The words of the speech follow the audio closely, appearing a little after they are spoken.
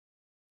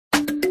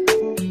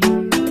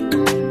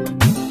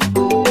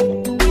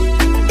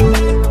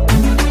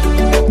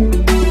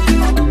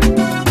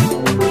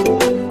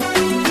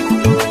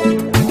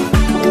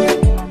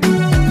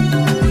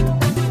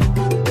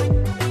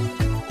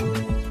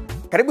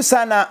Karibu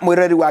sana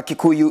mwirori wa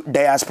Kikuyu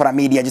Diaspora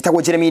Media.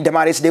 Jitagwo Jeremy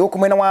Damaris ndego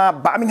kumwena wa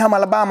Birmingham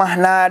Alabama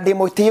na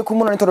ndimotiye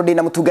kumuno nitondo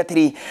ndina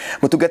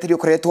mutugatiri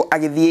ukoretwo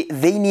agithie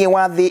theinie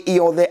wa thi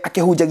yothe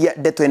akihunjagia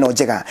ndeto eno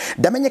njega.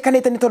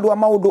 Ndamenyekanite nitondo wa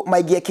maundu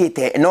maingi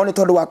ekite no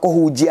nitondo wa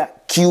kuhunjia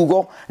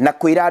kiugo na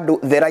kwira andu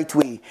the right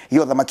way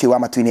yothe makiwa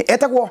matuini.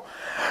 Etagwo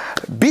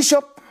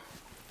Bishop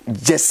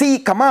Jessee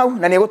Kamau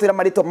na negotwira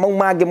marito mau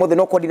mange mothe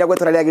no kodina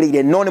gwetora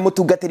riagirire no ni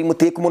mutungatiri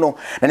mutiku muno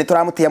na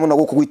nituramutia muno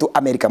guku gwitu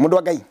America mundu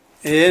wa Ngai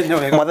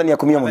mwathani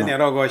akumia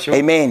muno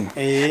amen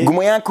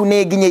ngumo yaku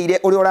ne nginyeire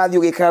uri urathi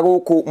ugikaga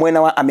guku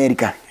mwena wa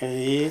America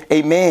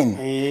amen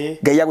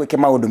Ngai agwike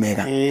maundu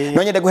mega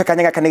no nyende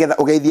guhekanyaga kanigetha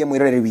ugeithie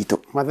mwiroreri witu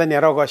mwathani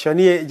arogoco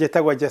nie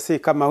jetagwa Jessee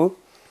Kamau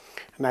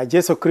na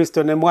Jesu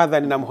Kristo ne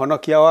mwathani na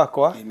muhonokia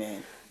wakwa amen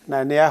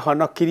na ne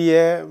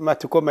ahonokirie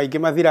matuko maingi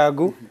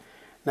mathirangu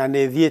na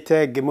ne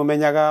thiete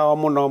ngimumenyaga o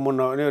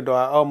muno ni undu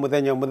wa o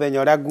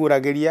muthenya ura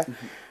nguragiria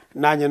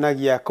na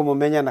nyonagia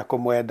kumumenya na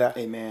kumwenda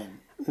amen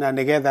na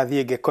nigetha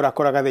thie ngikora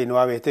thiini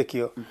wa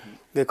witikio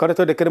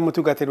ngikoretwo ndikiri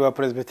mutungatiri wa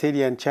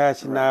Presbyterian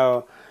Church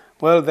now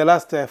the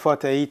last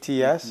 48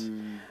 years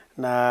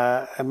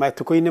na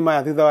matuko-ini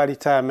maya thutha wa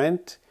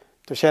retirement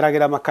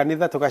tuceragira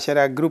makanitha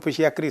tukacera group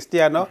cia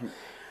Kristiano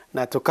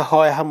na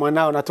tukahoya hamwe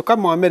nao na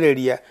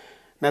tukamomiriria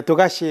na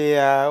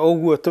tugashare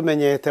uguo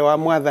tumenyete wa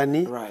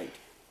mwathani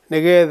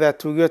nigetha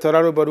tugio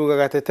tora rumba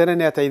rugaga tetene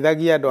ni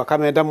ateithagia andu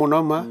akamenda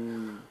munoma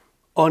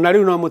ona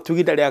riu no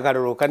mutuginda ria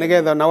garuruka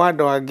nigetha na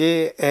wandu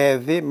angi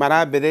ethi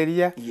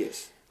marambiriria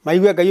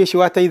maigwe Ngai ucio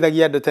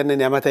wateithagia andu tene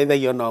ni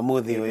amateithagia no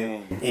muthi uyu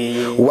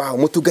wow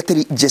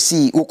mutungatiri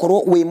Jessee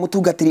ukorwo wi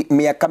mutungatiri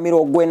miaka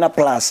 40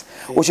 plus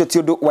ucio ti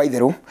undu wa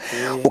itheru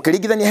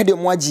ukiringithania hendio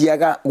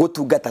mwanjiaga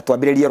gutungata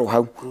twambiririe ro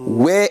hau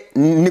we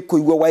ni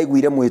kuigwa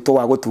waiguire mwito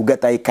wa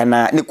gutungata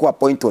kana ni ku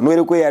appointwo no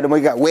ri kwi andu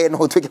moiga we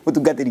no twike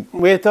mutungatiri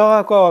mwito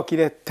wakwa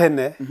okire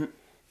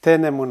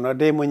tene muno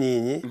ndi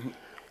munyinyi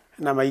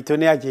na maitu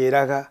ni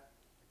ajiraga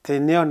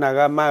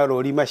teneonaga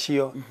marori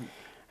macio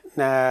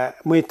na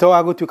mwito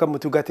wa gutuika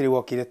mutungatiri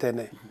wokire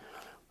tene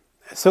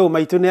so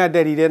maitu ni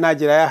aderire na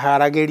njira ya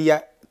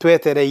harageria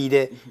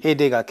twetereire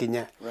hindi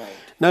gakinya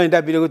no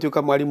ndambire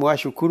gutuika mwalimu wa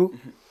cukuru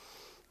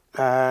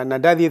na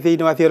ndathie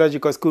thiini wa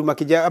theological school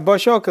makija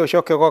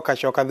ucoke goka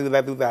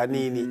thutha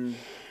hanini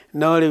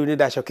no riu ni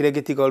ndacokire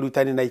ngitiga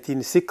urutani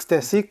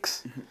 1966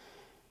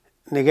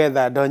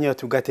 nigetha ndonye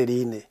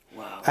utungatiri-ini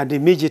and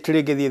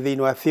immediately ngithie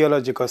thiini wa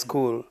theological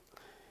school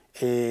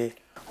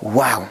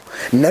wow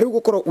na riu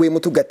gukorwo wi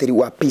mutungatiri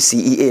wa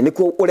Pcea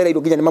nikuo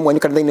urereirwo nginya ni mamwanyu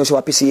kanitha-ini ucio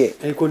wa Pcea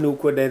iko ni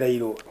uko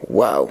ndereirwo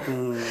wow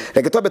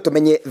reke twambe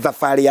tumenye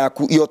thabarĩ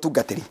yaku yo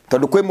tungatiri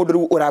tondu kwi mundu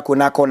riu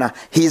urakona akona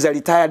he is a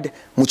retired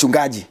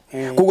muchungaji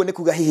koguo ni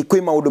kuga hihi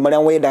kwi maundu maria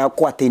wendaga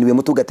kwateini we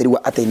mutungatiri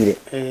wa ateinire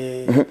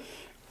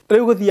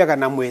riu guthiaga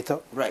na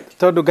mwito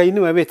tondu Ngai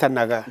niwe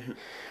witanaga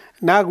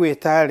na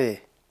gwitari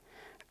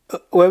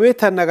we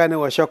witanaga ni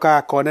wacoka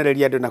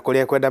akonereria andu na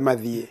kuria kwenda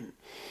mathie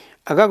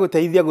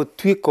agaguteithia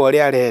gutuika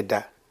uria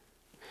arenda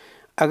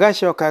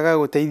agacoka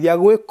agaguteithia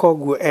gwika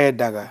uguo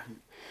endaga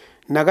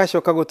na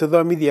agacoka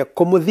gututhomithia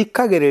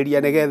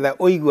kumuthikagiriria nigetha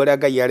uigwe uria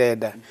Ngai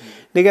arenda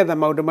nigetha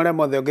maundu maria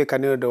mothe ungika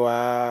ni undu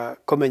wa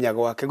kumenya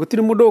gwake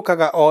gutiri mundu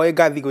ukaga oe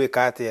ngathi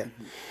gwika atia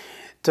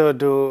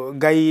tondu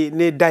Ngai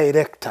ni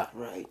director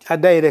a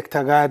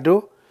directaga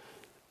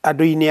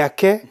andu-ini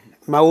ake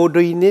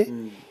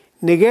maundu-ini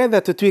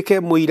nigetha tutuike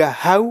muira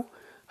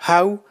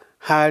hau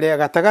haria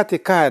gatagati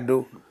ka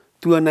andu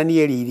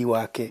tuonanie riri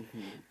wake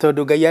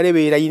tondu Ngai ari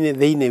wira-ini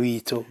thiini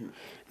witu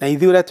na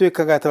ithura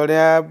twikaga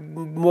toria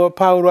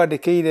Paulo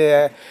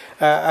andikire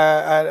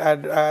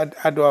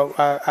andu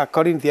a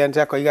Corinthians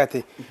akoiga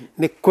ati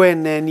ni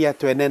kwenenia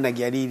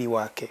twenenagia riri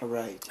wake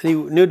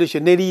riu ni undu cio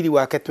ni riri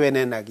wake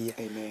twenenagia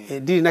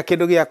ndiri na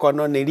kindu giakwa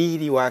no ni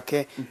riri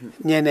wake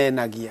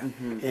nyenenagia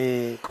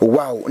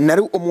wow na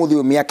riu umuthi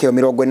u miaka yo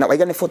 40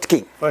 waiga ni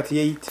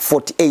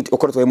 48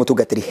 ukoretwo wi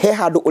mutungatiri he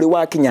handu uri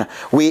wakinya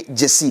wi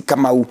Jessee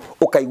Kamau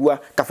ukaigua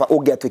kaba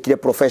ungiatwikire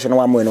professional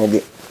wa mwena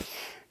ungi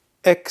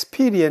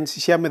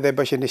experience cia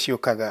mithemba cio ni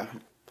ciukaga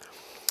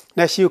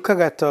na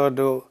ciukaga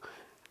tondu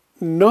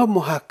no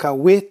muhaka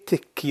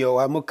witikio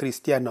wa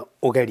mukristiano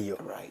ugerio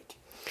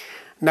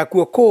na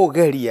kuo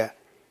kuugeria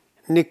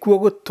ni kuo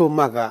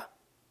gutumaga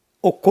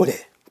ukure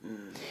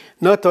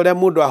no toria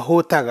mundu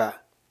ahutaga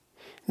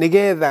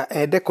nigetha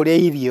ende kuria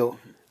irio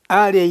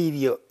aria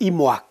irio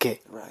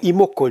imwake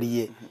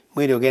imukurie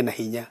mwiri uge na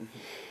hinya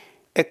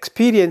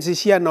experience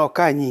cia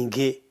noka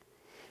nyingi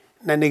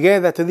na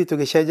nigetha tuthi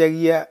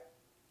tugicenjagia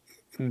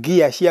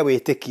gia cia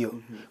witikio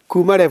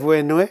kuma level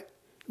enwe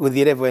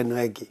guthie level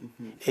enwe engi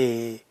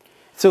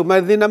so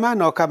mathina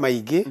manoka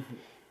maingi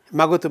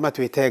magutuma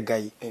twite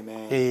Ngai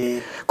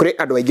kuri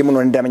andu aingi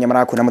muno ndamenya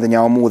marakuna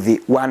muthenya wa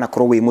muthi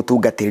wanakorwo wi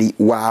mutungatiri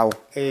wao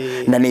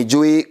na ni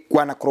njui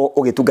wanakorwo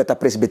ugitungata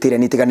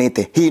Presbyterian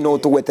itiganite hi no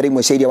tugwetere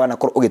imwe cia iria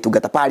wanakorwo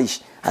ugitungata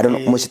parish I don't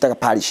know mucitaga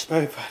parish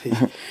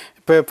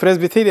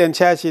Presbyterian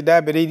Church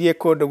ndambiriirie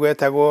kundu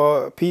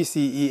gwetagwo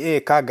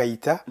Pcea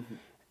Kagaita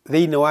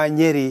thiini wa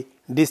Nyeri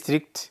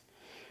district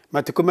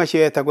matuko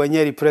macio yetagwo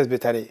Nyeri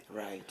Presbytery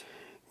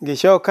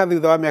ngicoka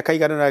thutha wa miaka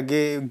igana na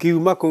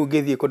ngiuma kuu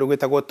ngithie kundu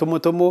gwitagwo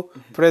Tumutumu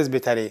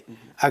Presbytery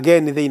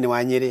again thiini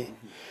wa Nyeri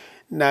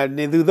na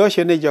ni thutha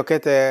ucio ni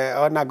njokete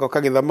ona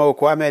ngoka githoma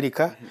guku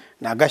America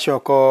na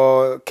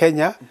ngacoka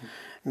Kenya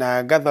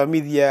na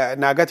ngathomithia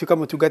na ngatuika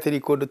mutungatiri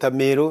kundu ta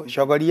Meru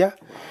Cogoria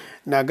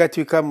na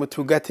ngatuika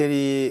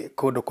mutungatiri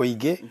kundu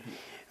kuingi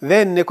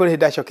then ni kuri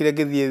ndacokire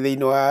ngithie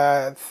thiini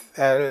wa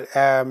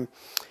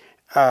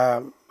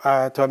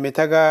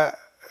twamitaga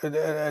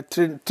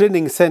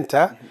training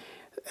center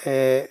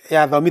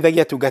ya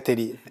thomithagia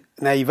tungatiri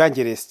na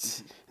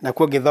evangelists na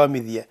kuo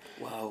ngithomithia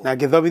na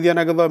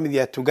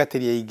ngithomithia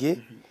tungatiri aingi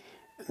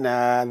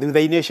na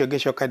thutha-ini ucio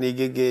ngicoka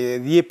ningi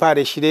ngithie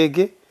parish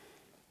ringi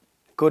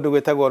kundu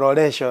gwitagwo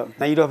Roresho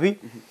Nairobi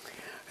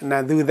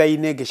na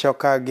thutha-ini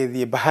ngicoka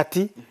ngithie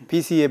Bahati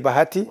Pcea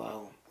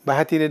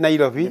Bahati ri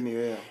Nairobi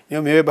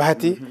niyo miwe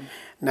Bahati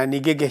na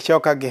ningi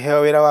ngicoka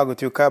ngiheo wira wa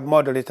gutuika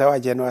moderator wa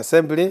General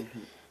Assembly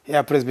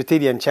ya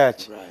Presbyterian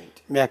Church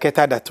miaka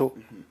 6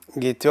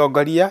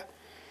 ngitongoria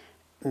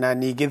na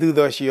ningi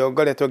thutha ucio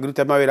ngoretwo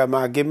ngiruta mawira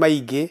mangi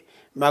maingi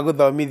ma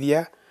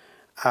guthomithia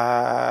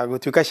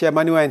gutuika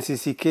chairman wa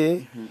NCCK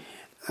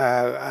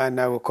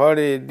na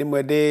gukore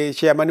ndimwe ndi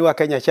chairman wa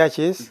Kenya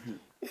Churches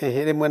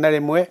rimwe na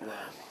rimwe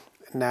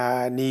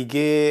na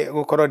ningi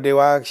gukorwo ndi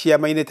wa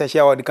chairman ta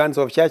cia World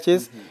Council of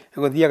Churches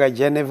guthiaga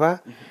Geneva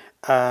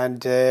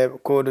and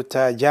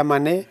kuruta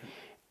Germany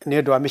ni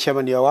undu wa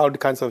mishemanio wa World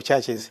Council of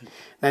Churches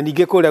na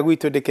ningi kuria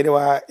gwitu ndikiri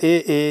wa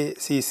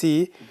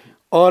AACC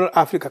All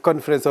Africa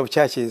Conference of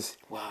Churches.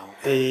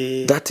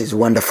 That is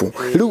wonderful.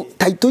 Riu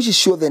taito ici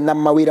ciothe na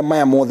mawira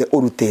maya mothe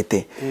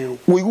urutete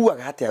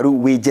uiguaga atia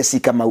riu wi Jessee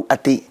Kamau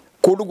ati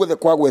kundu guothe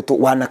kwa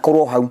gwetu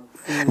wanakorwo hau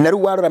na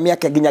riu warora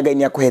miaka nginya Ngai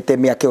ni akuhete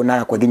miaka yo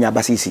na kwa nginya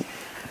basisi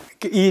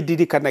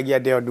idirikanagia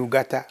ndio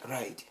ndungata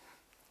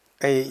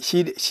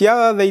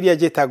ciothe iria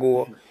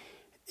njitagwo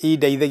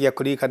indeithagia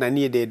kuririkana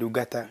nie ndi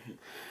ndungata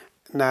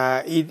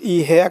na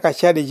iheaga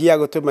challenge ya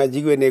gutuma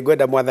njigwe ni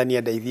ngwenda mwathani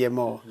andeithie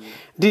mo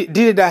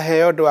ndiri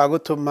ndaheo undu wa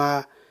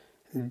gutuma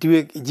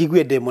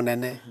njigwe ndi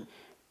munene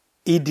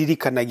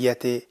idirikanagia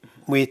ati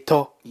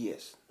mwito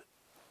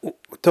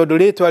tondu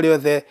ritwa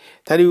riothe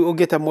tari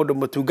ungita mundu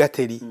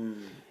mutungatiri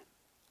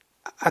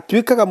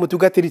atuikaga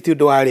mutungatiri ti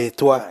undu wa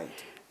ritwa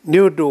ni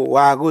undu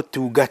wa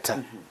gutungata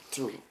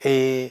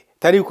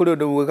tari kuri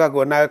undu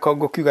wigagwo na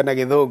kongo kiuga na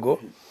githungu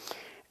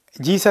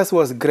Jesus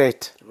was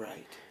great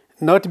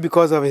not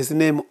because of his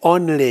name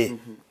only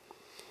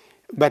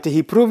but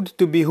he proved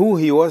to be who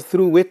he was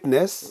through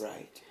witness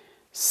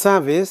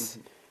service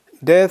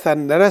death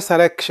and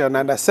resurrection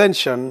and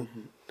ascension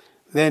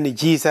then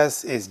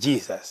Jesus is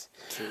Jesus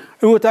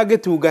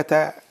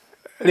utagitungata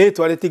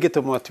ritwa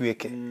ritigituma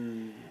tuike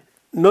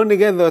no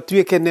nigetha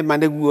tuike ni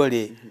maniguo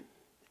ri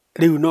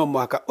riu no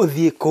mwaka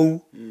uthie kou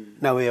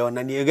na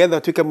weyonanie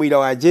getha tuike muira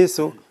wa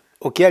Jesu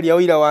ukiaria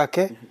uira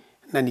wake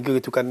na ningi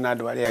gitukana na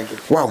andu ari angi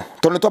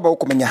tondu twamba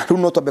gukumenya riu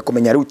no twambe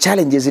kumenya riu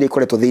challenges iri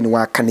koretwo thiini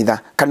wa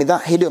kanitha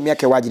hindi yo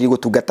miaka wajiri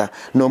gutungata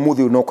no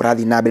muthi no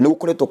kurathi na mbere ni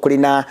gukoretwo kuri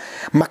na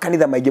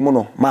makanitha maingi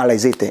muno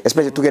maraizite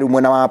especially tugeru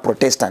mwena wa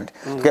Protestant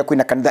tuge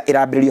kwina kanitha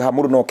irambiririo ha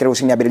mundu no kero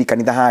cinya ambiriria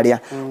kanitha haria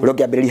uria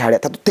ngiambiriria haria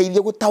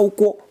tatuteithie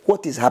gutaukwo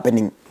what is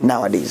happening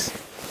nowadays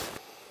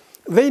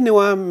thiini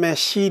wa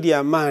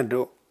meciria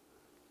mandu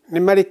ni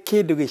mari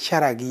kindu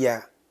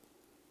gicaragia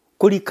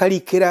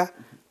kurikarikira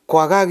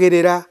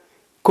kwagagirira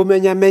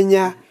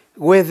kumenya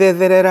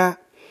gwethetherera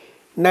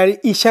na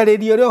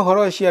icaririo ri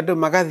uhoro cia andu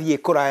magathie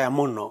kuraya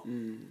muno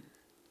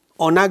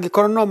ona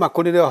ngikorwo no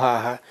makurire o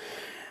haha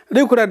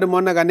riu kuri andu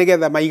monaga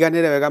nigetha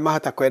maiganire wega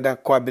mahata kwenda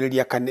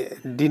kwambiriria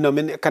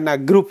kana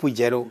group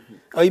njeru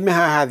oime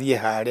haha thie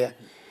haria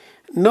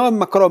no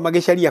makorwo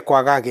magicaria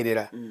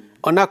kwagagirira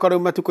ona korwo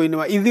matuko-ini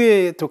wa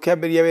ithuĩ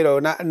tukiambiria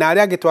wira na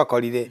aria angi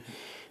twakorire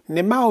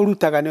ni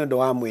maurutaga ni undu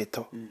wa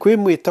mwito kwi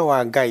mwito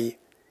wa Ngai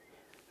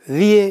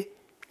thie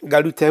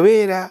ngarute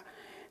wira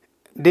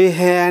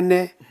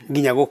ndiheane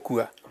nginya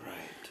gukua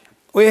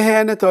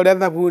wiheane to ria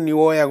thabuni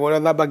woyaga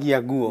ria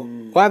thambagia nguo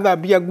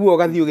wathambia nguo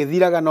ugathii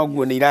ugithiraga no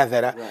nguo ni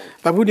irathera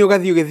thabuni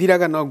ugathii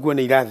ugithiraga no nguo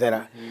ni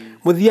irathera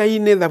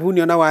muthia-ini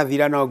thabuni ona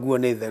wathira no nguo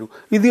ni theru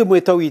ithuĩ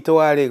mwito witu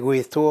wari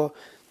gwitwo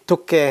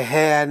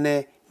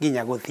tukeheane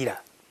nginya guthira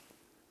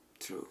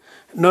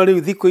no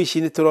riu thiku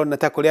ici ni turona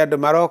ta kuri andu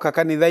maroka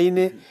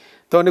kanitha-ini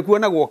to ni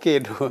kuonagwo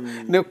kindu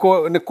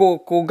ni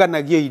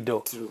kunganagia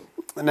indo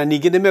na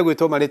ningi ni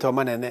megwitwo maritwa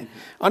manene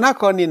ona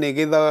koni ni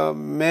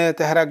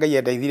githomete hara Ngai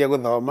endeithirie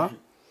guthoma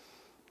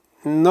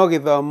no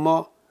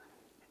githomo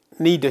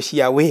ni indo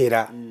cia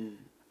wira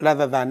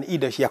rather than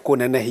indo cia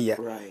kunenehia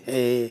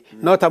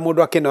no ta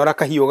mundu akinora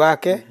kahiu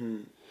gake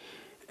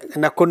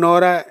na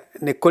kunora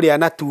ni kuria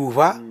na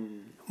tuva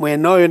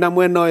mwena uyu na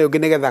mwena uyu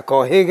nginegetha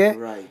kohige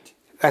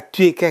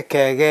atuike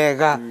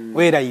kegega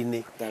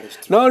wira-ini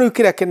no riu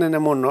kira kinene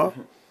muno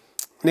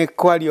ni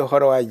kwaria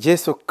uhoro wa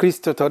Jesu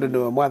Kristo tondu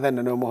niwe mwathani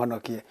na niwe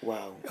muhonokia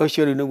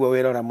ucio riu niguo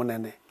wira ura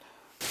munene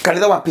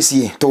kanitha wa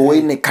Pcea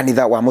tuwine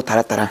kanitha wa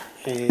mutaratara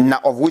na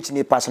of which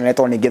ni personally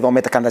to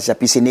ngithomete kanitha cia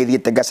Pcea ni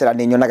thiete ngacera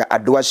ni nyonaga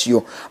andu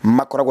acio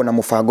makoragwo na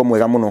mubango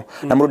mwega muno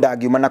na mundu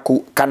dangiuma na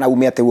kana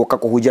ume ate woka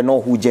kuhunjia no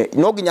hunje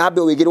no nginya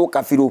hambe wigirwo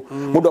kabiru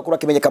mundu akura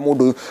kimenyeka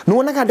mundu ni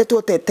wonaga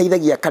ndeto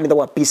teithagia kanitha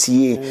wa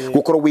Pcea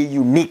gukorwo wi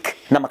unique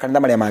na makanitha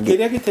maria mangi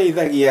kiria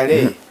giteithagia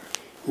ri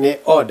ni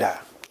order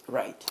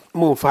right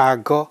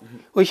mubango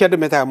ucio andu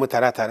metaga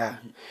mutaratara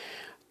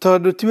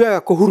tondu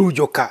tiwega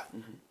kuhurunjuka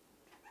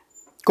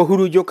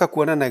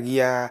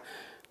kuonanagia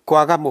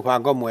kwaga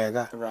mubango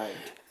mwega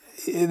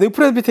right the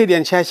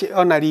Presbyterian Church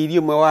ona riri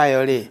umwe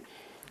wayo ri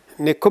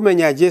ni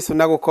kumenya Jesu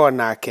na gukona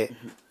nake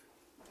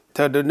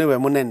tondu niwe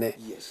munene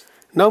yes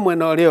no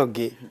mwena uri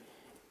ungi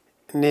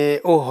ni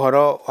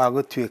uhoro wa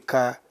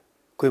gutuika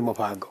kwi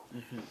mubango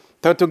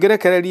tondu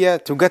tungirekereria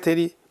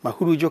tungateri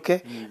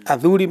mahurunjuke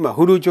athuri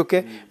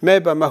mahurunjuke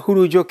memba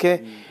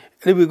mahurunjuke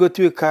riu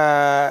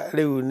gutuika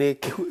riu ni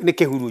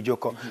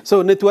kihurunjuko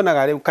so ni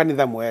tuonaga riu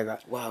kanitha mwega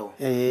wow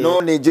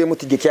no ni njui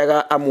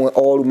mutingikiaga amwe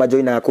oru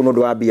majoina ku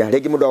nundu wa bia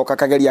ringi mundu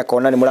okakageria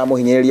kona ni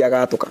muramuhinyiriria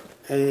gatuka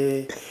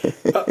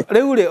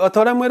riu ri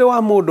otora mwiri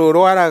wa mundu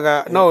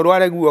urwaraga no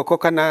urware guoko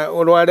kana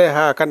urware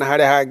ha kana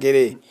hare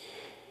hangiri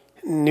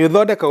ni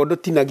uthondeka undu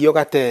tinagio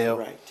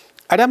gateo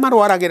aria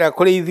marwaragira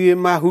kuri ithui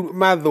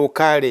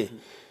mathukari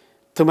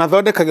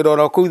tumathondekagira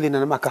oro kuu thina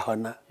na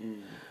makahona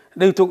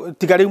riu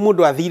tigari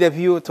mundu athire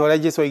biu tore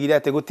Jesu oigire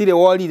ati gutire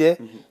worire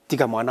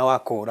tiga mwana wa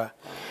kura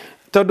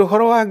tondu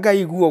horo wa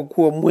Ngai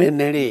guo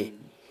mwene ri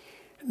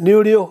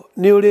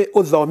ni uri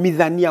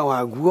uthomithania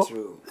waguo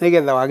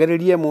nigetha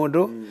wagiririe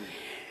mundu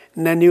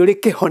na ni uri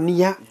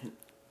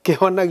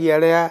kihonagia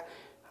ria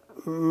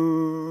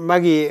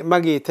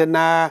magite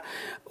na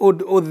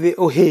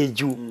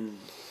uhinju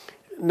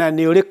na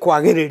ni uri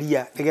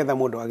kwagiriria nigetha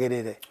mundu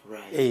agirire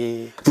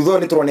thutha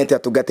ni turonete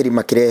atungatiri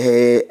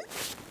makirehe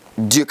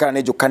njui kana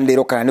ni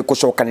njukaniriro kana ni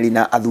kucokaniri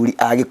na athuri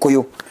a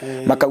Gikuyu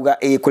makauga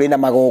kuri na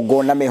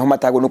magongo na meho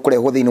matago ni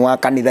kureho thiini wa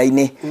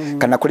kanitha-ini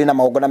kana kuri na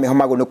magongo na meho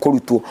mago ni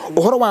kurutwo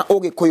uhoro wa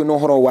Ugikuyu no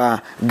uhoro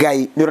wa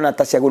Ngai ni urona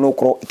ta ciago no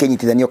kuro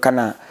ikinyitithanio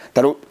kana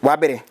taru wa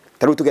mbere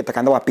taru tugeta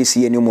kanitha wa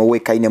Pcea ni umwe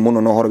wikaine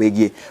muno no uhoro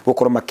wigie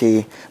gukorwo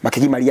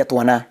makigimaria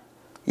twana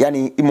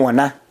yani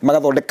imwana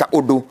magathondeka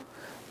undu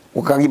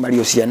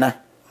ukagimario ciana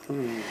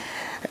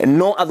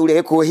no athuri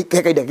Gikuyu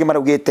hekaida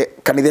kimarugite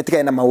kanitha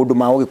tigae na maundu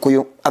ma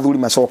Gikuyu athuri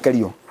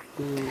macokerio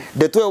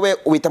ndetwe we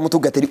wita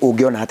mutungatiri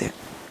ungiona ate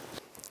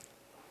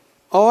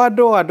o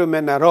andu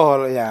mena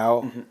roho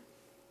yao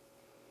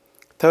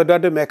tondu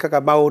andu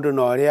mekaga maundu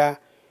no ria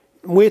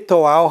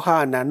mwito wao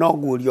hana no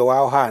gurio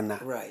wao hana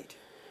right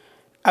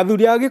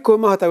athuri a Gikuyu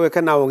mahota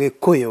gweka na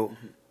Ugikuyu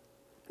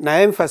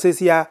na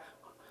emphasis ya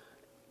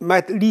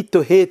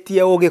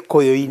marituhitie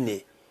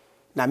Ugikuyu-ini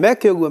na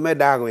meke uguo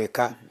menda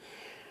gweka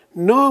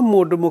no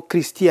mundu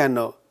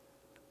mukristiano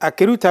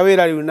akiruta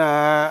wira riu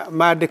na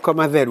maandiko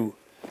matheru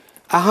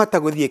ahota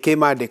guthie ki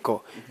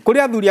maandiko kuri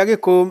athuri a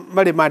Gikuyu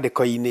mari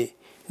maandiko-ini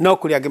no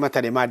kuri angi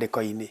matari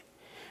maandiko-ini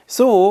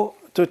so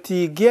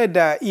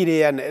tutingienda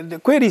iriane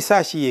kwi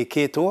research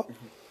yikitwo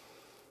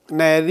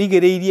na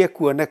rigiriirie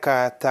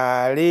kuoneka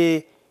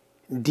tari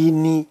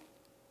dini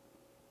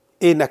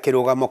ina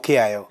kirugamo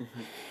kiayo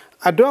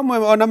andu amwe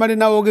ona mari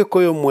na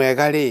Ugikuyu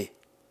mwega ri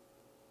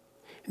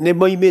ni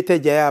moimite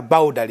nja ya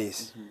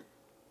boundaries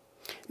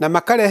na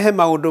makarehe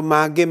maundu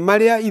mangi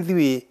maria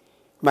ithui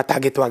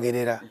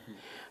matangitwagirira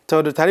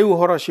tondu tari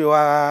uhoro cio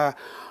wa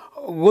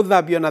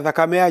guthambio na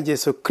thakame ya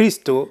Jesu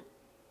Kristo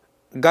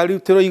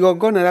ngarutiro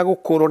igongona ria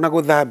gukurwo na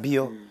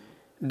guthambio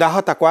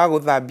ndahota kwa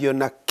guthambio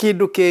na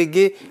kindu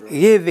kingi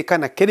githi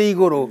kana kiri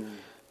iguru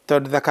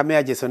tondu thakame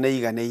ya Jesu ni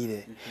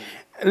iganire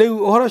riu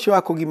uhoro cio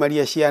wa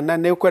kugimaria ciana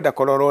ni ukwenda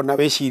kororwo na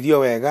wicirio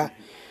wega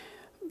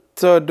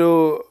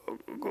tondu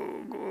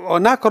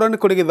ona korwo ni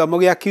kuri githomo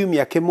gia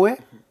kiumia kimwe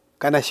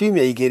kana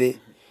ciumia igiri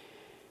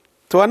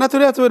twana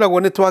turia twiragwo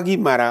ni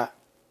twagimara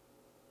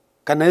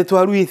kana ni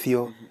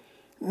twaruithio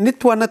ni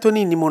twana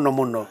tunini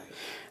muno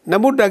na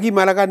mundu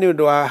agimaraga ni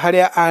undu wa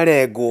haria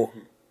arengwo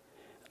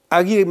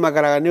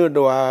agimagaraga ni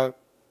undu wa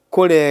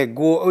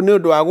kurengwo ni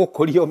undu wa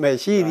gukurio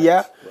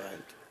meciria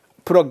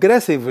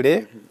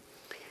progressively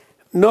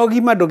no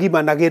gima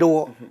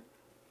ndogimanagirwo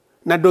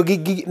na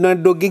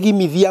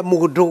ndogigimithia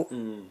mundu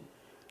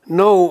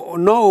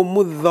no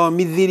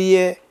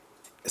muthomithirie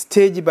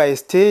stage by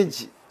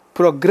stage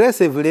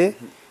progressively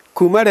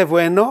kuma level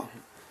eno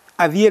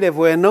athie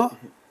level eno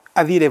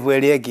athie level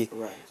eri engi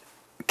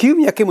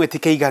kiumia kimwe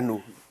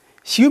tikaiganu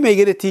ciumia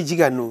igiri ti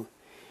njiganu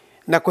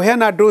na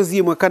kuheana dozi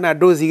imwe kana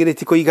dozi igiri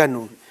ti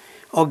kuiganu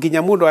o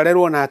nginya mundu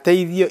arerwo na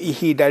ateithio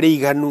ihinda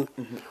riiganu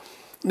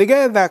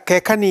nigetha ke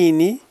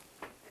kanini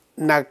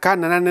na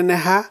kana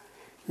neneha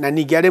na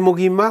ningi ari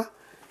mugima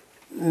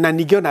na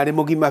ningi ona ari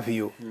mugima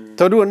biu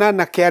tondu ona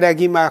na ke ari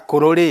agima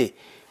kururi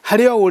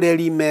haria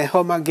ureri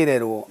meho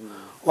magirerwo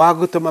wa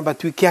gutuma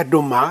batuike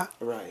anduma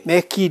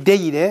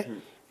mekindeire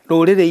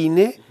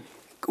rurire-ini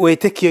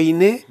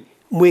witikio-ini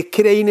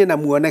mwikire-ini na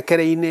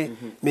muonekere-ini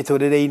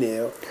miturire-ini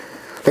yo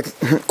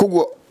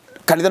kuguo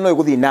kanitha no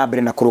iguthii na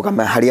mbere na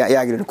kurugama haria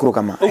yagire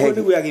kurugama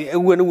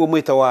uguo niguo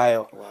mwito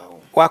wayo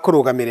wa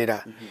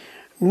kurugamirira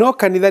no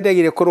kanitha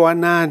ndagire kurwa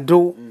na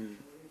andu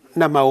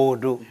na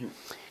maundu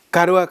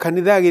karwa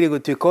kanitha agire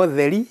gutuika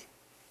utheri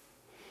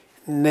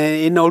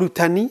ne ina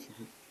urutani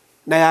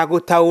na ya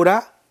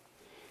gutaura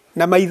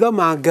na maitho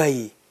ma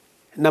Ngai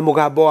na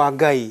mugambo wa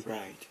Ngai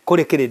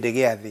kuri kirinde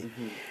giathi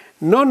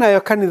no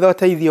nayo kanitha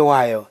uteithio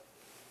wayo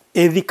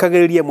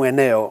ithikagiririe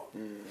mweneo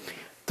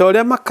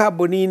toria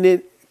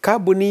makambuni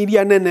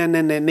iria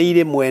nene ni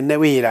ire mwene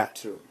wira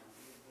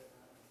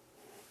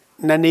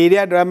na ni ire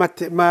andu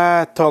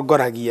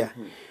matongoragia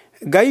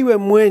Ngai we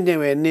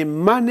mwenyewe ni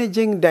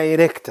managing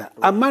director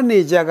a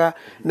manager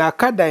na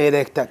ka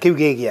director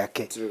kiuge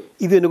giake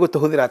ithuĩ nĩ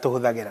gũtũhũthĩra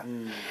tũhũthagĩra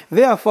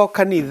therefore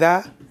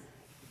kanitha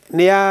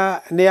ni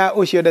ya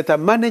ucio ndeta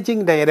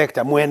managing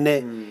director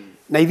mwene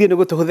na ithuĩ nĩ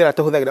gũtũhũthĩra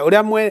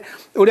tũhũthagĩra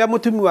ũrĩa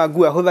mũtumi wa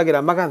nguo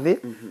ahũthagĩra magathĩ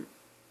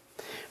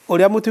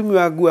ũrĩa mũtumi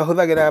wa nguo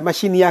ahũthagĩra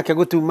machini yake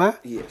gũtuma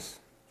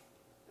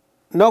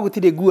no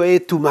gũtirĩ nguo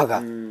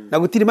ĩtumaga na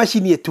gũtirĩ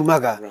machini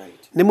ĩtumaga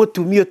ni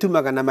mũtumia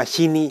ũtumaga na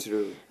machini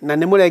na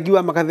ni mũrengi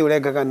wa magathĩ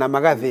ũrengaga na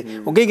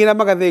magathĩ ũngĩigĩra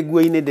magathĩ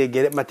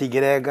nguo-inĩ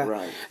matingĩrenga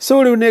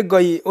so rĩu nĩ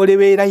Ngai ũrĩ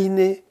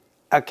wĩra-inĩ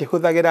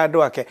akĩhũthagĩra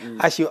andũ ake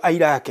acio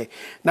aira ake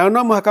na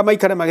no mũhaka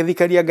maikare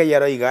magĩthikaria Ngai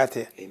aroiga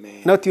atĩa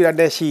no ti ũrĩa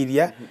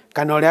ndeciria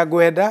kana ũrĩa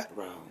ngwenda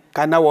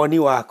kana woni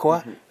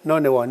wakwa no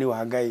nĩ woni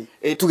wa Ngai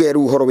tuge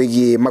rĩu ũhoro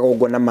wĩgiĩ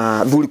magongona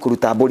ma thuri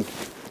kũruta mbũri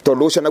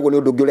tondu ucio naguo ni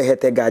undu ungi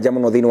urehete nganja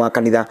muno thiini wa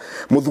kanitha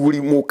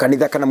muthuri mu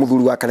kanitha kana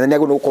muthuri wa kanitha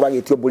niago no ukorwo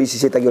agitio mburi ici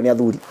cietagio ni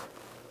athuri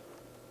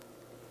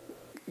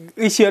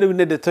icio riu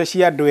ni ndeto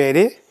cia andu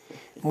eri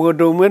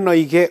mundu umwe no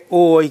ige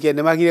oige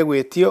ni magire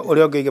gwitio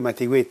uria ungi ige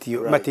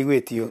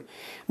matigwitio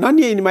no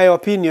ni in my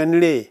opinion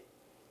ri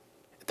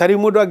tari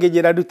mundu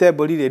angijira ndute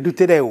mburi ri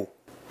ndutire u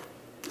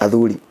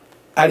athuri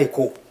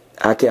ariku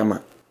akiama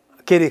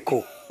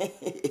kiriku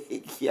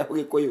kia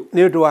ugikuyu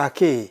ni undu wa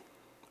ki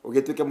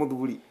ugituike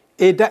muthuri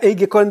eda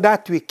ingĩkorwo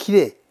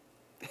ndatwĩkire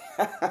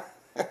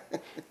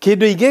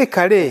kĩndũ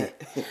igĩka rĩ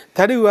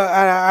ta rĩu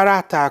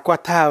aratakwa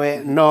tawe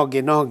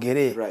nongĩ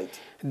rĩ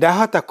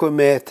ndahota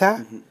kũmeta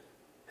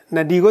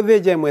na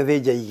ndigũthĩnja ĩmwe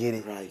thĩnja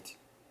igĩrĩ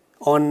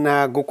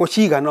ona ngũkũ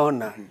cigana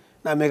ona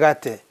na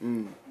mĩgate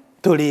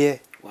tũrĩe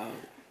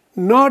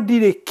no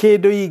ndirĩ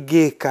kĩndũ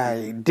ingĩka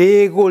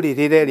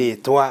ndĩgũrĩrĩre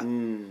rĩtwa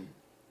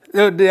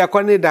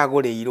rĩakwa nĩ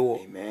ndagũrĩirwo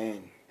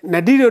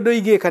na ndirĩ ũndũ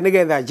ingĩka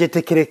nĩgetha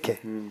njĩtĩkĩrĩke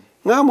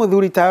nga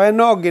muthuri tawe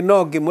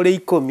nongi muri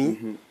 10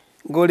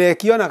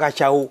 ngurekio na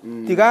gacau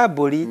tiga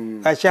mburi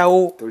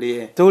gacau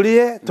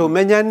turie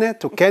tumenyane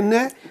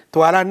tukene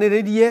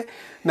twaraniririe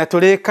na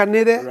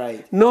turikanire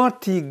no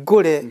ti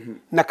ngure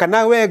na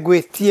kana we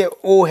ngwitie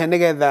uhe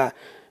nigetha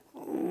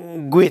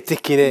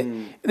ngwitikire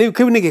riu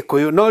kiu ni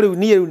gikuyu no riu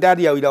nie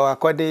ndaria wira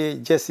wakwa ndi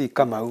Jessee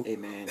Kamau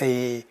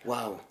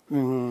wow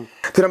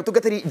tuna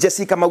mutungatiri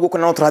Jessee Kamau guko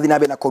na no turathi na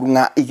na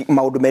kurunga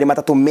maundu meri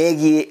matatu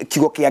megie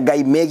kigo kia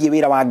Ngai megie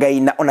wira wa Ngai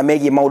na ona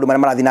megie maundu maria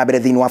marathi na mbere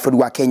thiini wa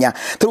bũrũri wa Kenya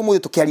turu muthi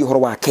tukiaria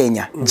uhoro wa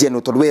Kenya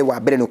jeno tondu we wa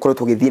mbere ni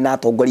ukoretwo githii na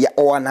atongoria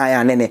o ana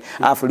aya nene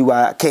a bũrũri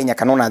wa Kenya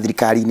kana ona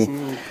thirikari-ini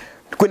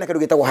kwina kindu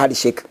gitagwo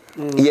handshake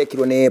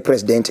yekirwo ni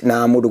president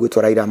na mundu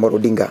gwitwa Raila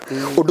Odinga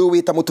undu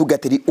wita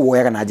mutungatiri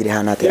uoyaga na njira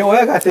hana atia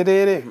uoyaga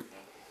atiriri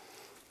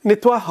ni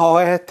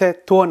twahoete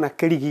tuona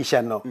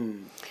kirigicano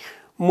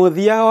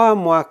muthia wa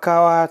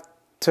mwaka wa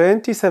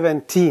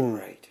 2017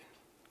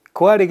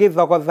 kwari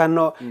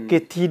githogothano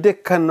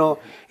gitindikano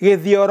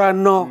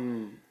githiorano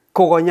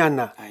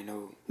kugonyana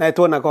na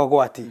tuona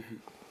gogwati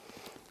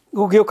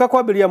gugiuka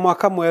kwambiria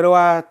mwaka mweru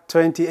wa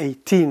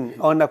 2018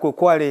 ona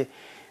kwari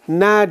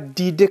na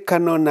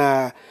didikano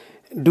na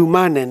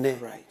dumanene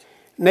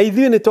na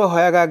ithuĩ nĩ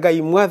twahoyaga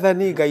Ngai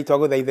mwathani Ngai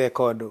twagũthaitha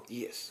kondo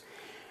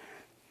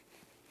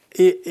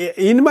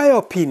in my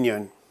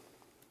opinion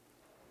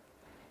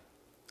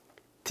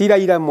ti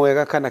Raila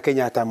mwega kana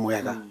Kenyatta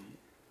mwega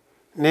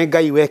nĩ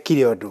Ngai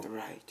wekire ũndũ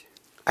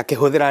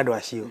akĩhũthĩra andũ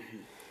acio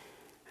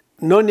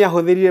no nĩ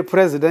ahũthĩrire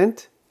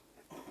president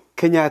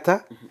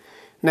Kenyatta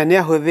na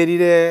nĩ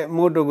ahũthĩrire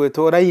mũndũ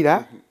gwĩtwo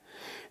Raila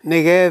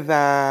nĩgetha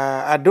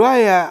andũ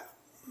aya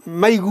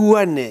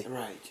maiguane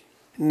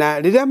na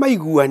rĩrĩa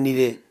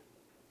maiguanire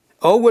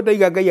o ũguo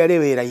ndoiga Ngai arĩ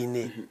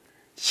wĩra-inĩ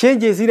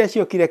changes iria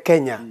ciokire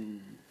Kenya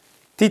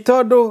ti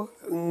tondũ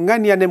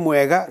ng'ania nĩ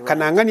mwega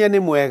kana ng'ania nĩ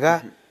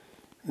mwega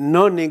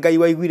no nĩ Ngai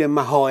waiguire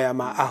mahoya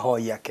ma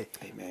ahoi ake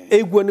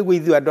ĩguo nĩguo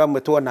ithuĩ andũ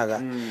amwe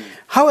tuonaga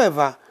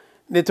however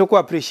nĩ tũkũ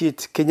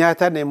appreciate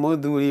Kenyatta nĩ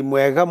mũthuri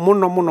mwega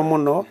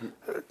mũno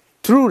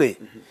truly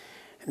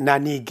na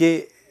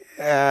ningĩ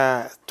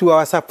to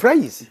our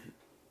surprise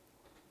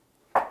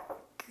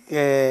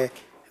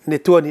ni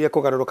tuonire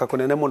kugaruruka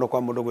kunene muno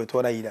kwa mundu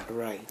gwitwa Raila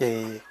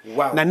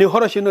na ni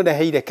uhoro cio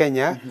nureheire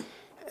Kenya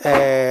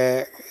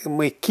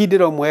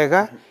mwikindiro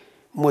mwega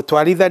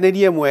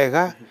mutwarithanirie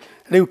mwega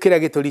riu kira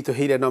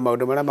giturituhire no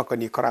maundu maria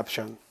makoni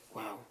corruption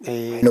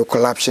no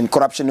corruption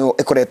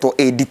ikoretwo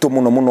ndito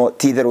muno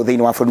ti theru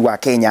thiini wa bũrũri wa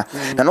Kenya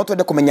na no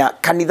twende kumenya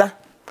kanitha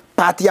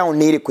part yao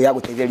nä ĩrĩkũ ya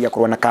gũteithĩrĩria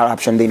kũrũa na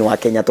corruption thĩinĩ wa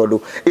Kenya tondũ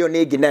ĩyo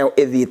nĩ ĩngĩ nayo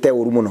ĩthiĩte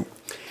ũru mũno?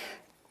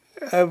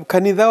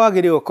 Kanitha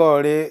wagĩrĩirwo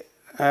gũkorwo rĩ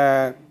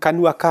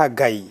kanua ka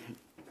Ngai.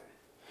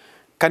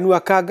 Kanua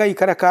ka Ngai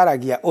karĩa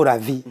karagia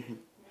ũrathi.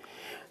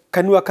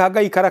 Kanua ka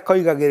Ngai karĩa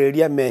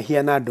koigagĩrĩria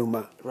mehia na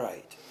nduma.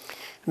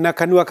 Na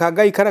kanua ka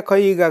Ngai karĩa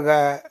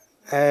koigaga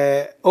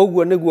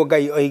ũguo nĩguo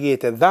Ngai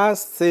oigĩte, thus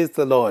says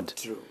the Lord.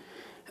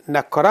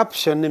 Na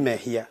corruption nĩ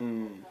mehia.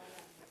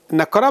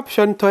 Na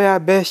corruption to ya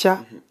mbeca,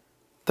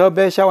 to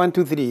mbeca 1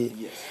 2 3.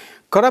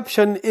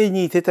 Corruption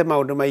ĩnyitĩte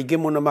maũndũ maingĩ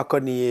mũno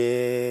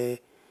makoniĩ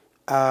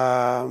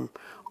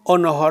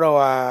ona ũhoro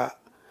wa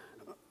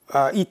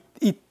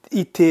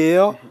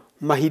itĩo,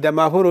 mahinda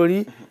ma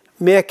bũrũri,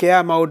 mĩeke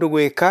ya maũndũ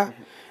gwĩka,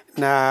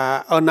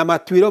 na ona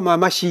matuĩro ma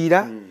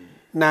macira,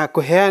 na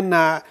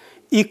kũheana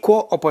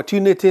equal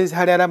opportunities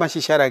harĩa arĩa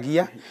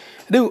macicaragia.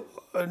 Rĩu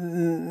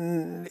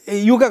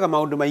yugaga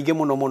maũndũ maingĩ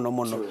mũno mũno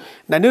mũno.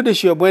 Na nĩ ũndũ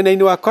ũcio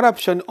mwena-inĩ wa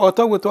corruption, o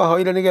toguo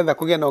twahoire nĩgetha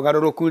kũgĩa na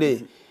ũgarũrũku rĩ,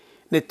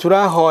 nĩ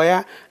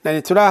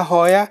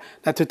tũrahoya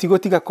na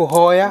tũtigũtiga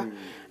kũhoya,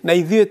 na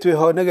ithuĩ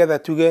twĩho nĩgetha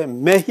tuge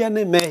mehia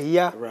nĩ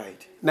mehia,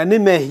 na nĩ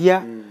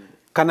mehia,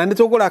 kana nĩ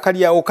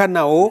tũkũrakaria ũ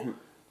kana ũ,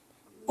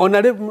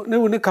 ona rĩu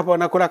nĩ kaba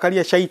na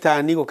kũrakaria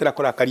shaitani gũkĩra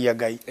kũrakaria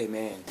Ngai.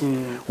 Amen.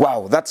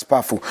 Wow, that's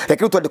powerful.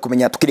 Reke twende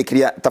kũmenya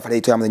tukĩrĩkĩria tabarĩra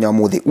itũ ya mũthenya wa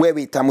mũthĩ. We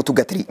wĩta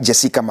mũtungatĩri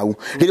Jessee Kamau,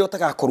 rĩrĩa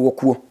ũtagakorwo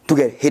kuo,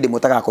 tuge hĩndĩ ĩmwe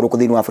ũtagakorwo kuo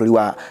thĩinĩ wa bũrũri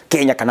wa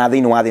Kenya kana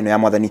thĩinĩ wa thĩ ĩno ya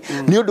Mwathani,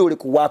 nĩ ũndũ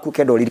ũrĩkũ waku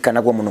ũkenda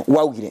ũririkanagwo mũno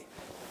waugire?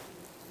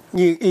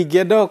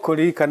 Ingĩenda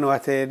kũririkanwo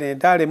atĩ nĩ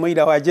ndarĩ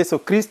mũira wa Jesu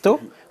Kristo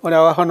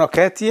ũrĩa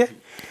wahonoketie,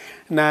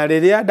 na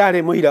rĩrĩa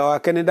ndarĩ mũira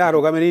wake nĩ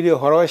ndarũgamĩrĩire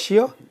ũhoro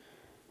ũcio,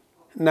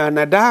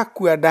 na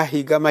ndakua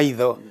ndahinga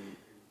maitho,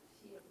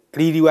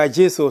 riri wa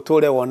Jesu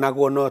ũtũre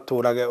wonagwo no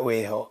tũrage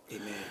weho.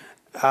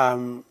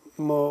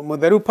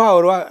 Mũtheru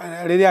Paulo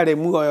rĩrĩa arĩ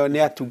muoyo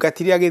nĩ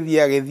atungatire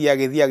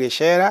agĩthiĩ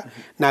agĩcera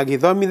na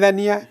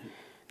agĩthomithania,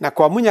 na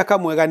kwa munyaka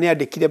mwega nĩ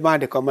andĩkire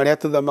maandĩko marĩa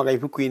tũthomaga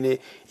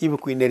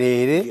ibuku-inĩ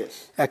rĩrĩ,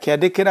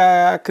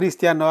 akĩandĩkĩra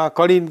Kristiano a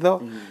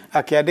Korintho,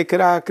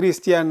 akĩandĩkĩra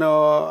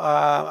Kristiano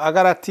a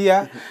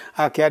Galatia,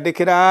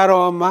 akĩandĩkĩra a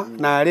Roma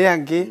na arĩa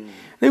angĩ.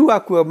 Rĩu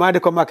akuo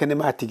maandĩko make nĩ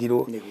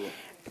matigirwo.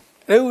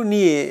 Rĩu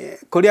niĩ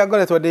kũrĩa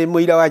ngoretwo ndĩ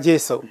mũira wa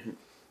Jesu,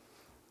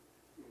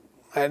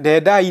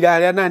 ndenda ira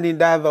arĩa nani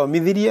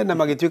ndathomithirie na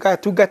magĩtuĩka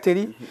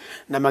atungatĩri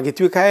na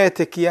magĩtuĩka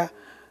etĩkia,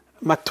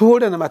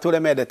 matũũre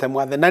mendete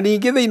Mwathani, na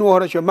ningĩ thĩinĩ wa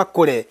ũhoro ũcio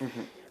makũre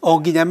o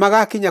nginya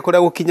magakinya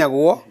kũrĩa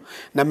gũkinyagwo,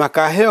 na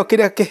makaheo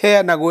kĩrĩa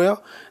kĩheanagwo,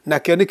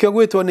 nakĩo nĩkĩo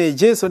gwĩtwo nĩ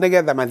Jesu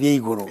nĩgetha mathiĩ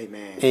igũrũ.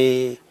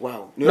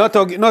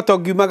 No to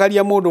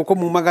ngiumagaria mũndũ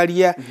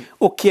ũkũmumagaria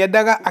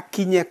ũkĩendaga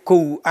akinye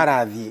kũu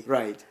arathiĩ.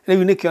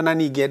 Rĩu nĩkĩo na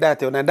ningĩenda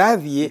atĩ ona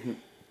ndathiĩ,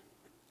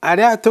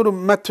 arĩa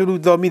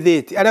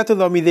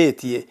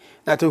tũthomithĩtie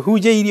na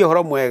tũhunjĩirie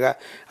ũhoro mwega,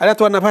 arĩa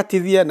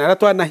twanabatithia na arĩa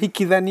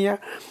twanahikithania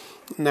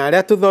na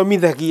arĩa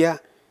tũthomithagia,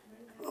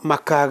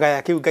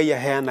 makagaya kĩu Ngai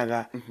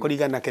aheanaga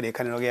kũringana na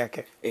kĩrĩkanĩro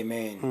gĩake.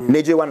 Amen.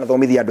 Nĩ njũĩ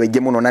wanathomithia andũ aingĩ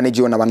mũno na nĩ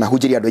njũĩ ona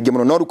wanahunjĩria andũ aingĩ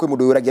mũno, no rĩu kwĩ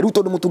mũndũ ũyũragia, rĩu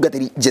tondũ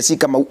mũtungatĩri Jessee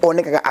Kamau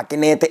onekaga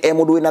akenete,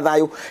 mũndũ wĩna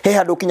thayũ, he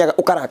handũ ũkinyaga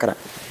ũkarakara?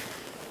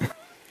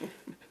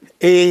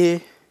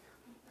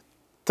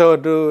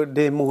 Tondũ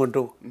ndĩ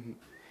mũndũ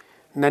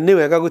na nĩ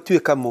wega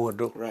gũtuĩka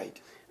mũndũ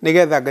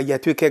nĩgetha Ngai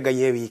atuĩke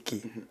Ngai e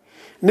wiki.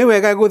 Nĩ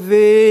wega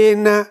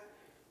gũthĩna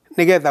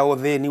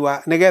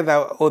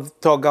nĩgetha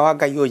ũtonga wa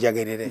Ngai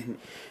ũnjagĩrĩre.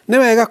 Nĩ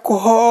wega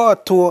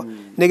kũhotwo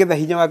nĩgetha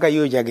hinya wa Ngai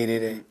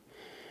ũnjagĩrĩre.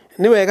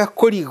 Nĩ wega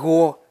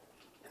kũrigwo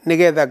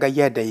nĩgetha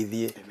Ngai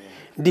andeithie.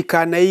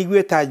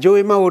 Ndikanaigue ta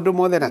njũĩ maũndũ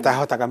mothe na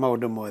tahotaga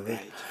maũndũ mothe.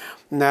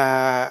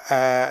 Na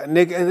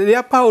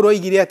rĩrĩa Paulo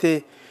oigire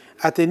atĩ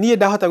niĩ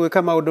ndahota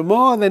gwĩka maũndũ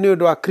mothe nĩ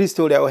ũndũ wa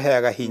Kristo ũrĩa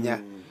ũheaga hinya,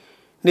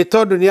 nĩ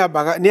tondũ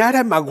nĩ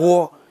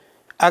aremagwo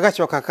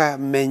agacoka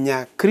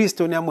akamenya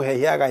Kristo nĩ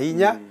amũheaga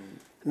hinya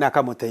na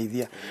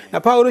akamũteithia. Na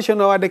Paulo ũcio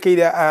no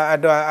wandĩkĩire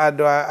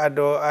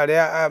andũ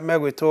arĩa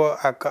megwĩtwo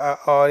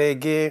o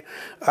rĩngĩ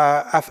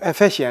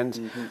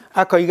Ephesians,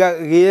 akoiga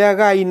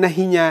gĩagai na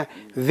hinya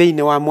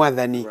thĩinĩ wa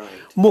Mwathani,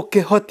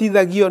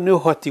 mũkĩhotithagio nĩ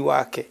ũhoti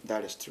wake.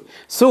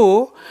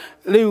 So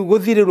rĩu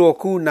gũthirĩrwo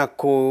kuu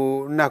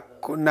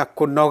na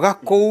kũnoga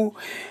kũu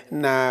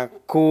na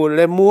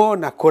kũremwo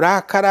na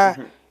kũrakara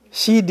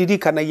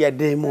cindirikanagia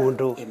ndĩ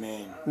mũndũ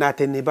na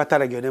atĩ nĩ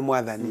mbataragio nĩ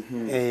Mwathani.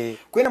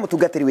 Kwĩna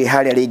mũtungatĩri wĩ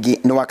harĩa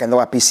rĩngĩ nĩ wa kanitha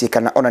wa Pcea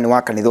kana ona nĩ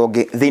wa kanitha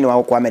ũngĩ thĩinĩ wa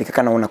gũkũ Amerika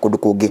kana ona kũndũ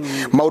kũngĩ,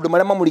 maũndũ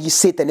marĩa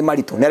mamũrigicĩte nĩ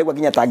maritũ, nĩ aregwa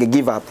nginya tange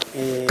give up,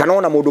 kana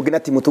ona mũndũ ũngĩ na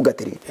ti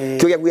mũtungatĩri,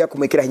 kĩo gĩa guya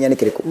kũmwĩkĩra hinya nĩ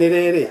kĩrĩkũ? Nĩ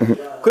rĩrĩ,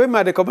 kwĩ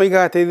maandĩko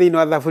moigaga atĩ thĩinĩ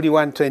wa Thaburi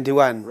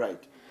 121,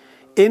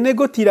 nĩ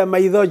ngũtira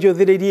maitho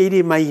njũthĩrĩrie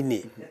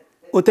irĩma-inĩ,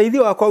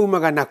 ũteithio wakwa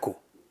umaga nakũ?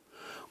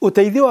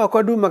 Ũteithio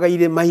wakwa ndumaga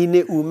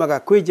irĩma-inĩ, umaga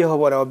kwĩ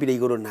Jehova ũrĩa wombire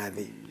igũrũ na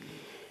thĩ.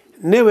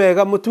 Nĩ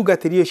wega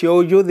mũtungatĩri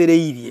ũcio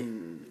ũnjũthĩrĩirie,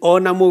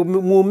 ona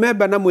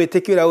mũmemba na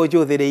mwĩtĩkio ũrĩa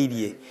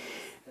ũnjũthĩrĩirie,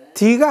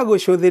 tiga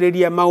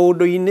gũcũthĩrĩria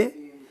maũndũ-inĩ,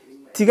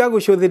 tiga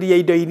gũcũthĩrĩria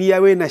indo iria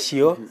wĩ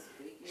nacio,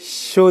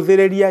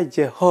 cũthĩrĩria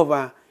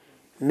Jehova,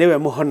 nĩwe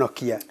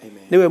mũhonokia,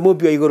 nĩwe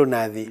mũmbi wa igũrũ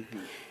na thĩ.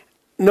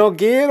 no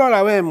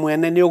ngirora we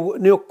mwene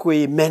ni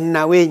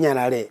ukwimena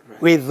winyarare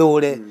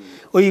withure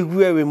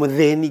uigue wi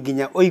mutheni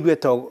nginya uigue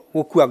to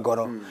gukua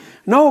ngoro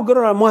no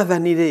ngorora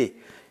mwathani ri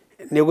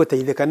ni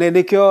uguteithika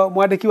nikio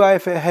mwandiki wa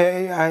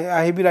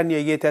Ahibirania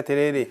igite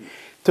atiriri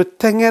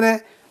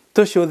tutengere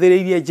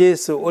tucuthiririe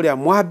Jesu uria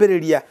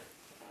mwambiriria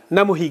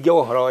na muhinge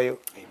uhoro uyu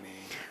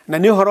na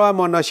ni uhoro wa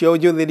mwana ucio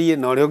unjuthirie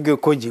na uria ungi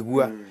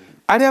kunjigua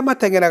aria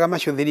matengeraga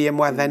macuthirie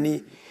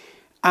mwathani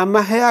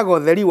amaheaga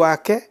utheri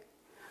wake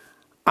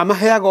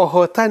amaheaga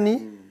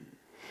uhotani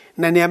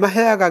na ni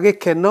amaheaga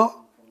gikeno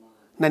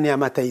na ni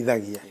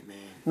amateithagia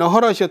na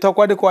uhoro ucio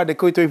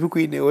twandikwo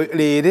ibuku-ini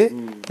riri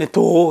ni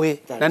tuwi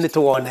na ni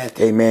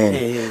tuwonete amen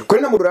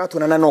kuri na mundu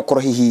ratuna no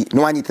koro hihi ni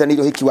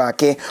wanyitithanire hiki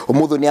wake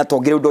umuthu ni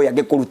atongire undu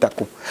yange kuruta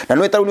ku na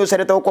no etaru ni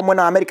ucerete uko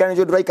mwena wa America ni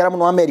ndu raikara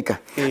muno America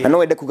na no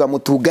wende kuga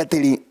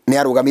mutungatiri ni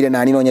arugamire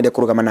nani no nyende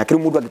kurugama nake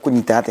mundu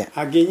angikunyita atia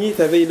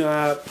anginyita thiini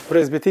wa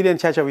Presbyterian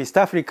Church of East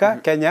Africa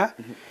Kenya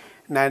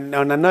na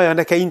no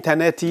yoneke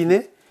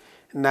internet-ini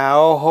na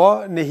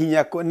oho ni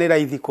hinya ni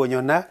raithi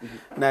kunyona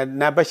na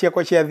namba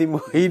ciakwa cia thimu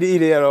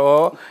ire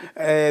ro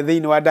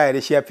thiini wa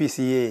diary cia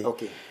Pcea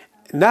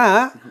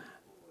na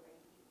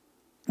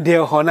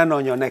ndeoho na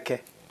no nyoneke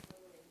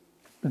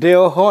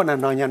ndeoho na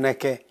no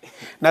nyoneke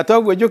na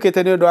toguo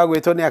njukite ni undu wa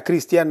gwitwo ni a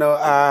Kristiano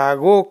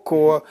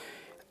guku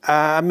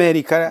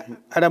America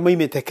ara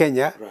moimite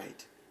Kenya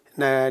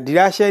na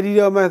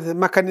ndiraceririo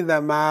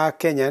makanitha ma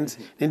Kenyans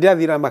ni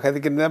ndirathira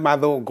makanitha ma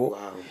thungu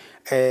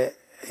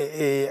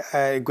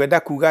gwenda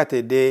kuga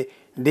ati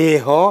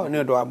ndiho ni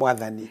undu wa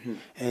mwathani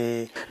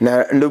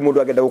na ndu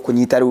mundu agenda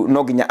gukunyita ru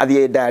no nginya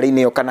athie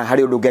diary-ini yo kana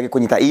hari undu ungi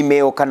agikunyita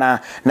email kana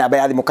namba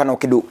ya thimu kana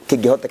kindu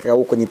kingihoteka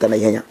gukunyita na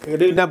ihenya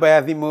namba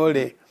ya thimu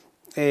ri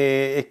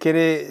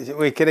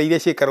wikire iria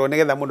cikarwo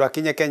nigetha mundu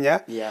akinye Kenya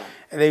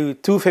riu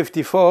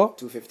 254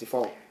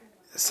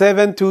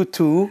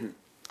 722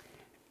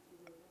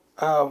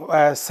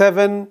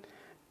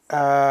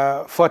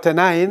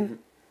 749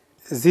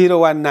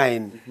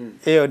 019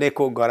 iyo ne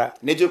kugora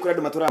ne je kura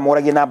ndu matura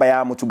moragie namba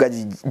ya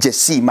mutungaji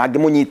Jessee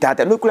mangimunyita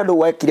ate no kura ndu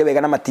wakire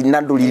wega na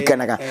matina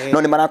ndurikanaga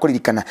no ni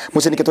marakuririkana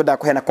mucenike twenda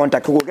kuhena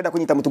contact ugenda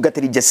kunyita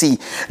mutungatiri Jessee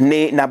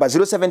ni namba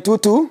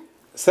 0722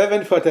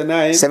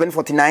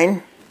 749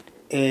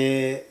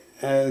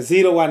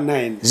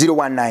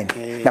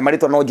 019 na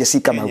marito no Jessee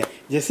Kamau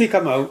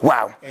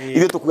wow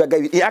ithu tukuga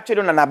ngai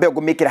actually na namba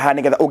ngumikira ha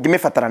nigetha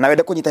ungimifatara na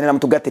wende kunyitanira na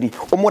mutungatiri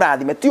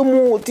umurathime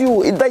tiu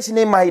thaici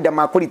ni mahinda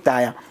ma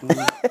kuritaya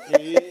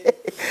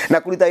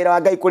na kuritaira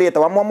wa ngai kurieta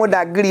wa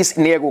mwamwenda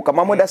Greece ni eguka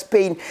mwamwenda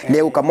Spain ni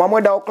eguka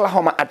mwamwenda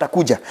Oklahoma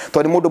atakuja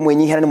tondu mundu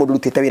mwenyihana ni mundu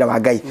rutite wira wa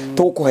ngai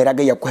tukuhera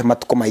ngai akuhe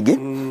matuko maingi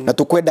na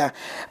tukwenda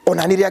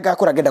ona ni ria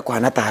ngakora ngenda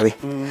kuhana tawe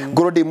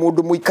ngoro ndi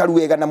mundu muikaru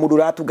wega na mundu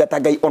ratungata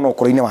ngai ona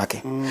ukoro-ini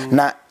wake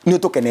na ni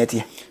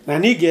utukenetie na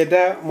ni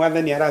ngenda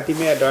mwathani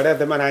arathime andu aria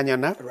the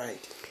maranyona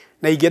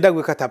na ingenda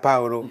gwika ta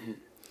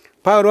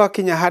Paulo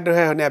akinya handu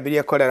heho ni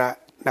ambirie korera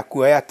na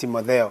kuoya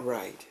Timotheo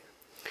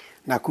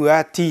na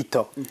kuoya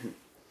Tito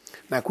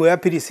na kuoya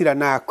Priscilla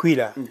na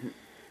Aquila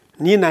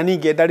ni na ni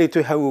ngenda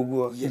ritwe hau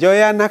uguo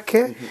njoya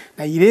nake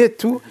na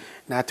iretu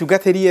na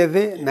atungatirie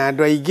thi na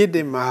andu aingi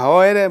ndi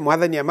mahoere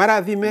mwathani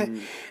amarathime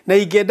na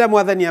ingenda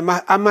mwathani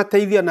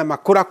amateithia na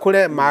makura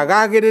kure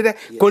magagirire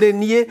kuri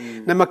nie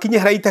na makinye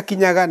haraita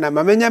kinyaga na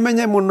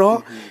mamenye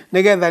muno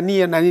nigetha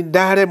nie na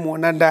ndaremwo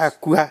na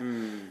ndakua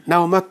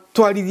na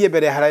matwarithie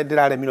mbere hara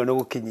ndiraremiro ni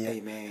gukinyia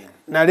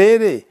na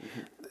riri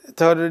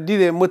tondu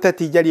ndire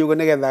mutati njari ugo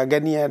nigetha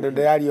ngenia andu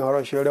ndirari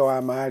uhoro cio ri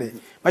wa mari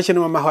macio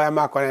nimo mahoya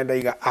makwa na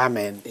ndaiga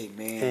amen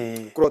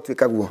kuro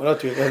twikaguo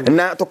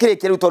na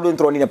tukirikia riu tondu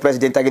nturonire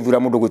president agithura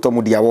mundu gwitwo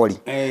Mudiawori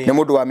ni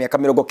mundu wa miaka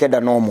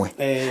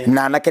 91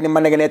 na anake ni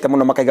manegenete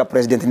muno makaiga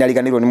president ni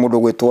ariganirwo ni mundu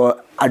gwitwo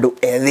andu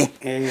ethi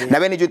na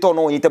we ni njito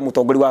no unyite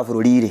mutongori wa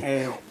bururi ri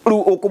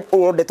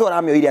riu ndetwo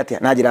ramioire atia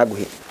na njira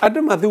nguhi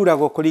andu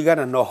mathuragwo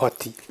kurigana no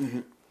hoti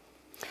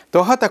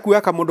tohota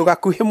kuaka mundu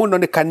gakuhi muno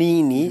ni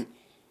kanini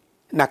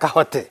na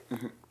kahote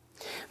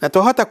na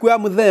tohota kuya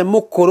muthee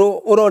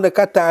mukuru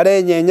uroneka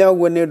tare nyenya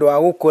uguo ni ndu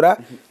wa gukura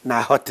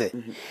na hote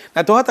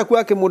na tohota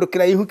kuya kimundu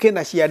kiraihu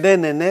kina ciande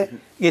nene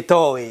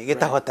gitowi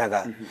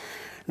gitahotaga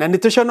na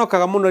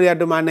nituconokaga muno ri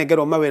andu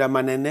manengerwo mawira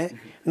manene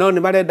no ni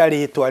marenda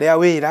ritwa ria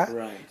wira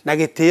na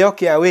gitio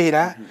kia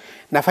wira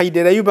na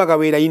faida ria yumaga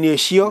wira-ini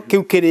ucio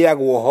kiu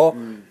kiriagwo ho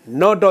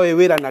no ndoe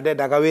wira na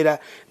ndendaga wira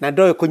na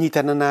ndoe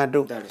kunyitana na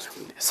andu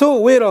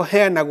so wira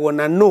heanagwo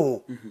na no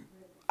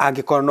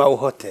angikorwo no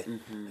uhote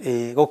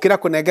gukira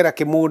kunengera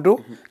kimundu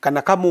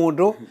kana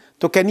kamundu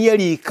tukenie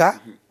rika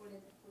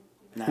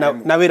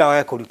na wira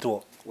wa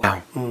kurutwo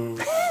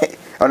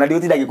ona ndi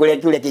utinda gikuria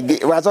kiuria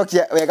kingi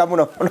wacokia wega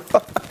muno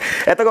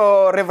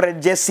etago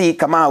Reverend Jessee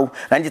Kamau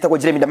na njitagwo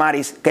Jeremy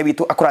Damaris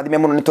kabitu akurathime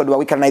muno ni tondu wa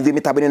wikara na ithui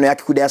mitambo ino ya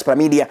Kiku Diaspora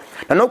Media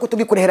na no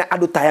kutugi kurehera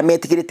andu taya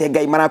metigirite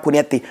ngai marakuni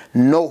ati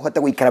no uhote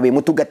guikara we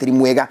mutungatiri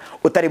mwega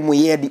utari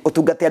muyendi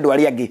utungate andu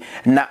ari angi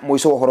na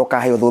muico uhoro ka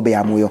hayo thumbe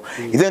ya muyo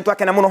ithui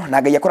ntwakena muno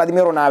na ngai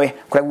akurathime ro nawe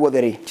kuria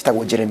guothe ri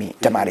njitagwo Jeremy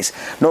Damaris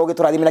no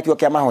giturathime na kiugo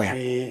kia mahoya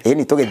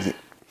ni tugithie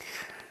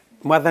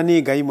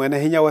Mwathani Ngai mwene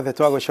hinya wothe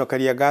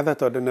twagucokeria ngatho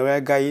tondu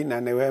niwe Ngai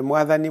na niwe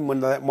mwathani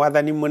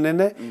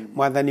munene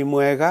mwathani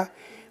mwega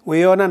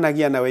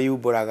wiyonanagia na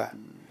wiyumburaga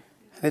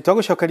ni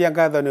twagucokeria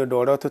ngatho ni undu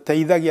uria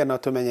tuteithagia na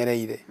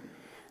tumenyereire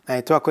na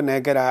ni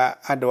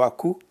twakunengera andu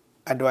aku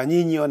andu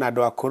anyinyi na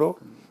andu akuru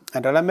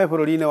andu aria me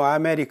bururi-ini wa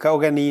Amerika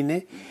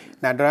ugeni-ini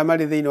na andu aria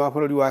mari thiini wa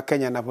bururi wa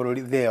Kenya na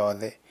bururi thi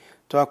yothe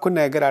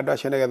twakunengera andu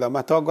acio nigetha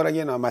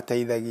matongoragie na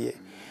mateithagie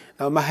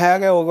na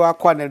maheage ugi wa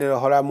kwanirira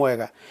hora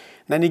mwega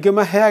na ningi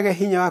maheage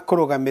hinya wa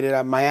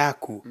kurugamirira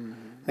mayaku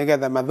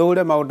nigetha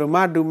mathure maundu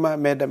ma nduma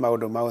mende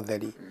maundu ma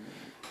utheri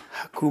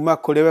kuma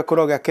kuriwe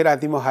kuroga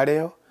kirathimo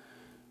hario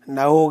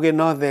na ugi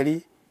na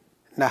utheri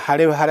na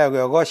hario haria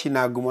goci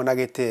na ngumo na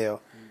giteo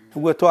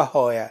niguo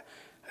twahoya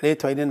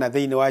ritwa-ini na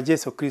thiini wa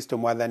Jesu Kristo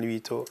mwathani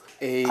witu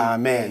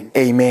amen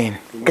amen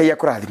Ngai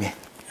akurathime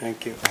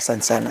thank you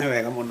asante sana ni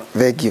wega muno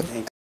thank you